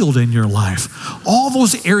healed in your life. All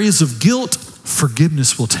those areas of guilt,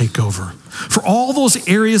 forgiveness will take over. For all those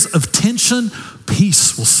areas of tension,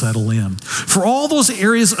 peace will settle in. For all those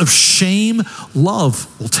areas of shame,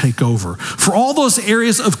 love will take over. For all those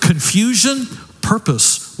areas of confusion,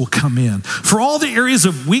 purpose will come in. For all the areas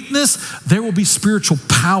of weakness, there will be spiritual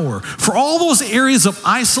power. For all those areas of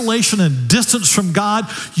isolation and distance from God,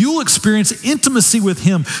 you'll experience intimacy with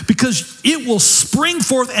Him because it will spring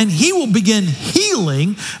forth and He will begin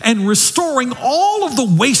healing and restoring all of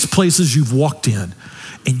the waste places you've walked in.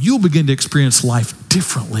 And you'll begin to experience life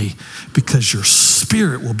differently because your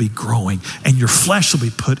spirit will be growing and your flesh will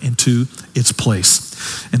be put into its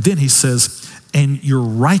place. And then he says, and your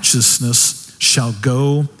righteousness shall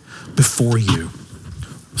go before you.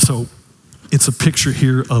 So it's a picture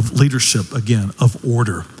here of leadership, again, of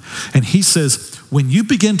order. And he says, when you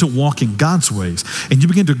begin to walk in God's ways and you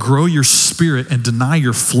begin to grow your spirit and deny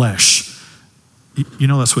your flesh, you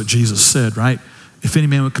know that's what Jesus said, right? If any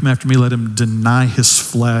man would come after me, let him deny his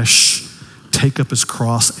flesh, take up his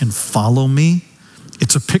cross and follow me.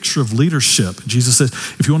 It's a picture of leadership. Jesus says,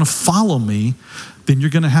 if you want to follow me, then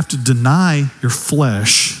you're going to have to deny your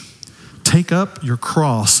flesh, take up your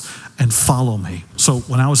cross and follow me. So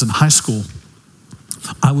when I was in high school,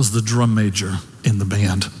 I was the drum major in the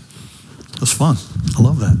band. It was fun. I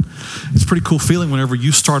love that. It's a pretty cool feeling whenever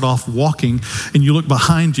you start off walking and you look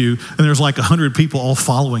behind you and there's like 100 people all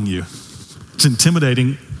following you. It's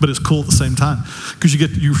intimidating, but it's cool at the same time. Because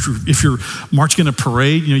if you're marching in a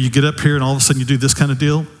parade, you get up here and all of a sudden you do this kind of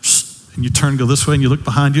deal, and you turn and go this way and you look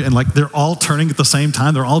behind you and like they're all turning at the same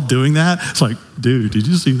time. They're all doing that. It's like, dude, did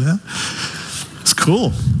you see that? It's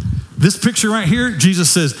cool. This picture right here,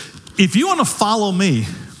 Jesus says, if you want to follow me,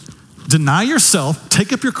 deny yourself,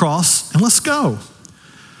 take up your cross, and let's go.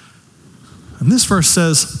 And this verse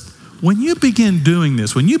says, when you begin doing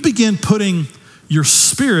this, when you begin putting your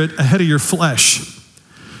spirit ahead of your flesh,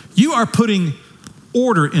 you are putting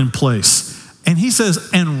order in place. And he says,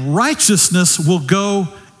 and righteousness will go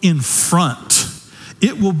in front.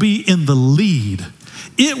 It will be in the lead.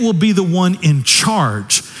 It will be the one in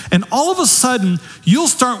charge. And all of a sudden, you'll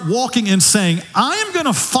start walking and saying, I am going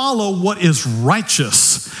to follow what is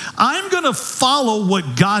righteous. I'm going to follow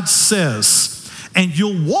what God says. And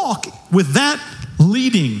you'll walk with that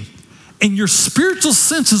leading. And your spiritual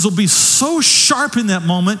senses will be so sharp in that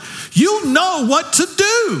moment, you'll know what to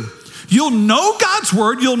do. You'll know God's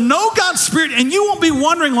word, you'll know God's spirit, and you won't be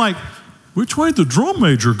wondering like, which way did the drum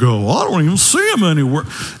major go? I don't even see him anywhere.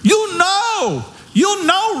 You'll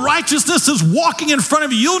know righteousness is walking in front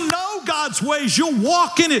of you. You'll know God's ways. You'll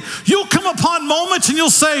walk in it. You'll come upon moments and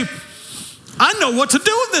you'll say, I know what to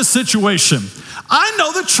do in this situation. I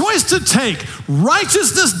know the choice to take.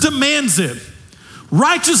 Righteousness demands it.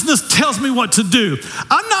 Righteousness tells me what to do.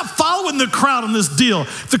 I'm not following the crowd on this deal.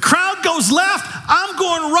 If the crowd goes left, I'm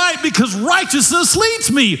going right because righteousness leads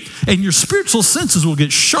me. And your spiritual senses will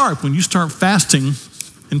get sharp when you start fasting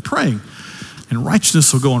and praying. And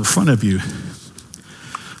righteousness will go in front of you.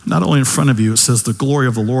 Not only in front of you, it says the glory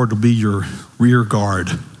of the Lord will be your rear guard.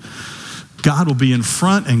 God will be in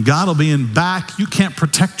front and God will be in back. You can't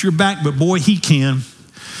protect your back, but boy, He can.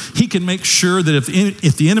 He can make sure that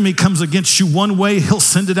if the enemy comes against you one way, he'll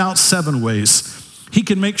send it out 7 ways. He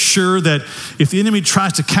can make sure that if the enemy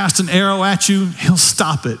tries to cast an arrow at you, he'll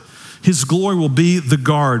stop it. His glory will be the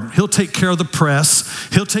guard. He'll take care of the press.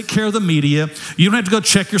 He'll take care of the media. You don't have to go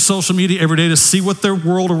check your social media every day to see what their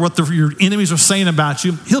world or what your enemies are saying about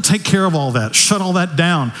you. He'll take care of all that, shut all that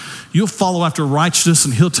down. You'll follow after righteousness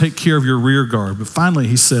and He'll take care of your rear guard. But finally,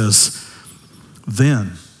 He says,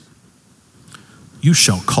 then you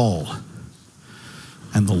shall call,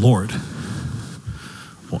 and the Lord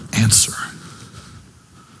will answer.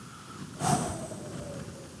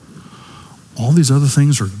 All these other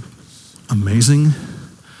things are amazing,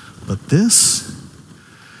 but this,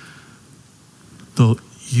 though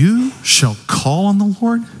you shall call on the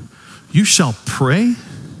Lord, you shall pray,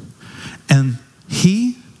 and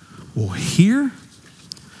He will hear,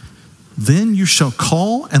 then you shall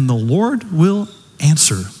call, and the Lord will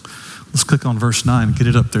answer. Let's click on verse 9, get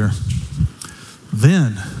it up there.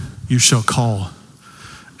 Then you shall call,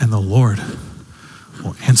 and the Lord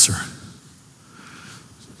will answer.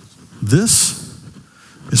 This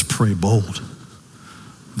is pray bold.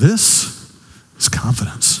 This is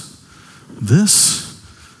confidence. This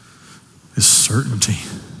is certainty.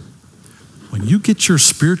 When you get your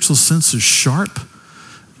spiritual senses sharp,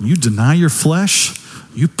 and you deny your flesh,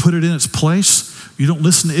 you put it in its place, you don't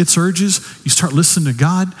listen to its urges, you start listening to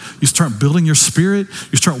God, you start building your spirit,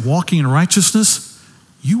 you start walking in righteousness,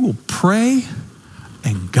 you will pray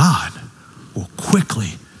and God will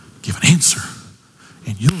quickly give an answer.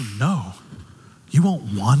 And you'll know. You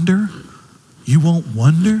won't wander. You won't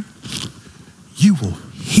wonder. You will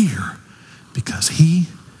hear because he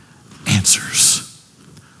answers.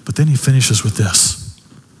 But then he finishes with this.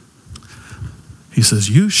 He says,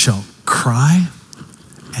 you shall cry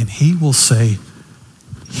and he will say,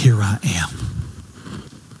 here I am.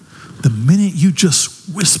 The minute you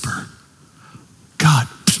just whisper, God,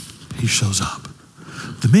 he shows up.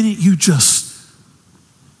 The minute you just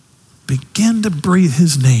begin to breathe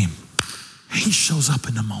his name, he shows up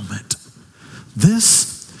in a moment.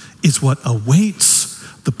 This is what awaits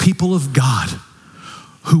the people of God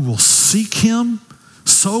who will seek him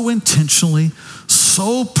so intentionally,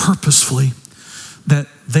 so purposefully, that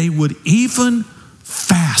they would even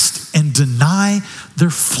fast and deny their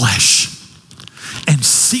flesh and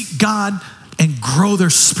seek God and grow their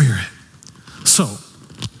spirit. So,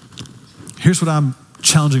 here's what I'm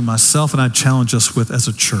challenging myself and I challenge us with as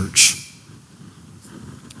a church.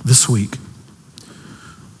 This week,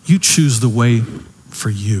 you choose the way for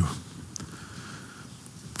you.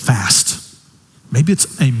 Fast. Maybe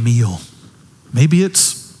it's a meal. Maybe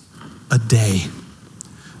it's a day.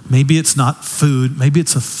 Maybe it's not food. Maybe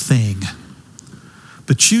it's a thing.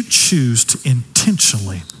 But you choose to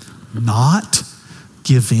intentionally not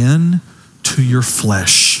give in to your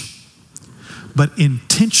flesh, but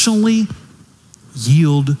intentionally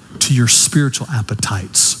yield to your spiritual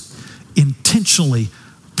appetites. Intentionally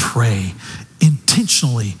pray.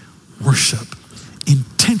 Intentionally worship.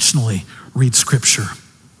 Intentionally read scripture.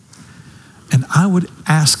 And I would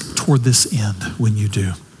ask toward this end when you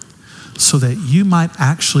do, so that you might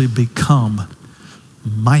actually become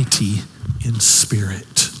mighty in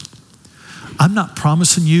spirit. I'm not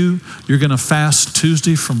promising you're going to fast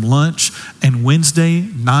Tuesday from lunch and Wednesday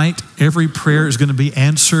night every prayer is going to be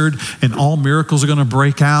answered and all miracles are going to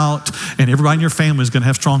break out and everybody in your family is going to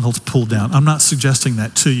have strongholds pulled down. I'm not suggesting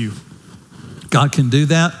that to you. God can do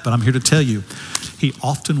that, but I'm here to tell you, he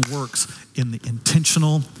often works in the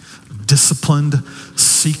intentional, disciplined,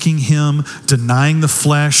 seeking him, denying the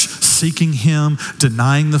flesh, seeking him,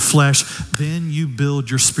 denying the flesh. Then you build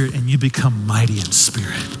your spirit and you become mighty in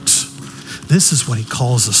spirit. This is what he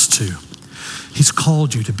calls us to. He's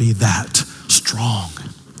called you to be that strong,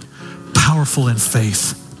 powerful in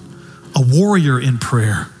faith, a warrior in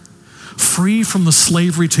prayer, free from the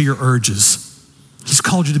slavery to your urges. He's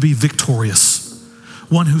called you to be victorious,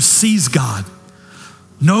 one who sees God,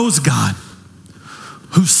 knows God,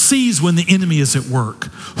 who sees when the enemy is at work,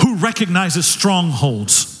 who recognizes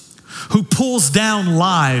strongholds, who pulls down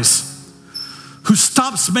lies, who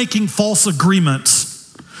stops making false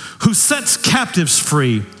agreements, who sets captives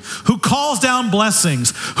free, who calls down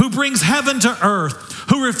blessings, who brings heaven to earth,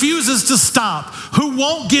 who refuses to stop, who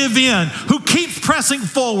won't give in, who keeps pressing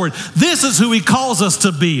forward. This is who he calls us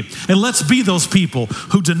to be. And let's be those people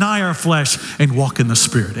who deny our flesh and walk in the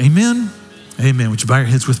Spirit. Amen? Amen. Would you bow your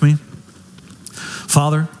heads with me?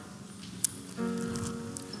 Father,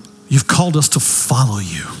 you've called us to follow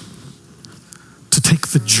you, to take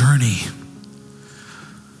the journey,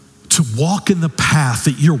 to walk in the path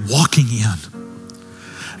that you're walking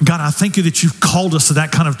in. God, I thank you that you've called us to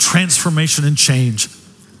that kind of transformation and change.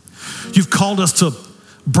 You've called us to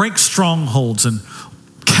break strongholds and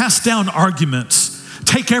cast down arguments,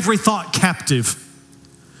 take every thought captive,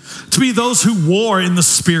 to be those who war in the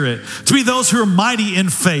Spirit, to be those who are mighty in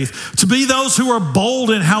faith, to be those who are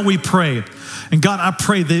bold in how we pray. And God, I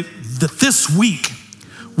pray that this week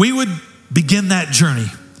we would begin that journey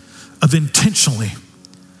of intentionally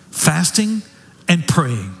fasting and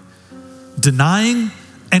praying, denying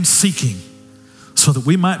and seeking, so that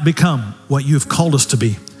we might become what you have called us to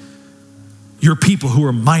be. Your people who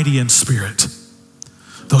are mighty in spirit,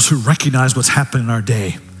 those who recognize what's happening in our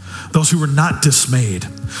day, those who are not dismayed,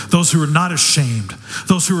 those who are not ashamed,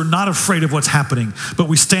 those who are not afraid of what's happening, but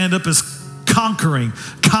we stand up as conquering,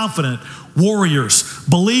 confident warriors,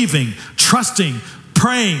 believing, trusting,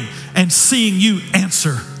 praying, and seeing you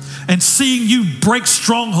answer, and seeing you break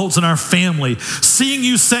strongholds in our family, seeing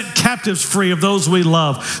you set captives free of those we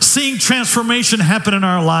love, seeing transformation happen in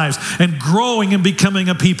our lives, and growing and becoming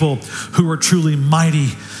a people who are truly mighty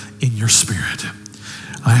in your Spirit.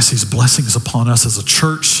 I ask these blessings upon us as a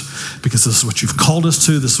church, because this is what you've called us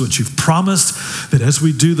to. This is what you've promised, that as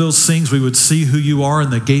we do those things, we would see who you are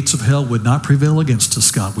and the gates of hell would not prevail against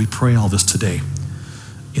us, God. We pray all this today.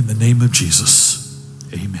 In the name of Jesus,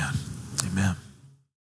 amen.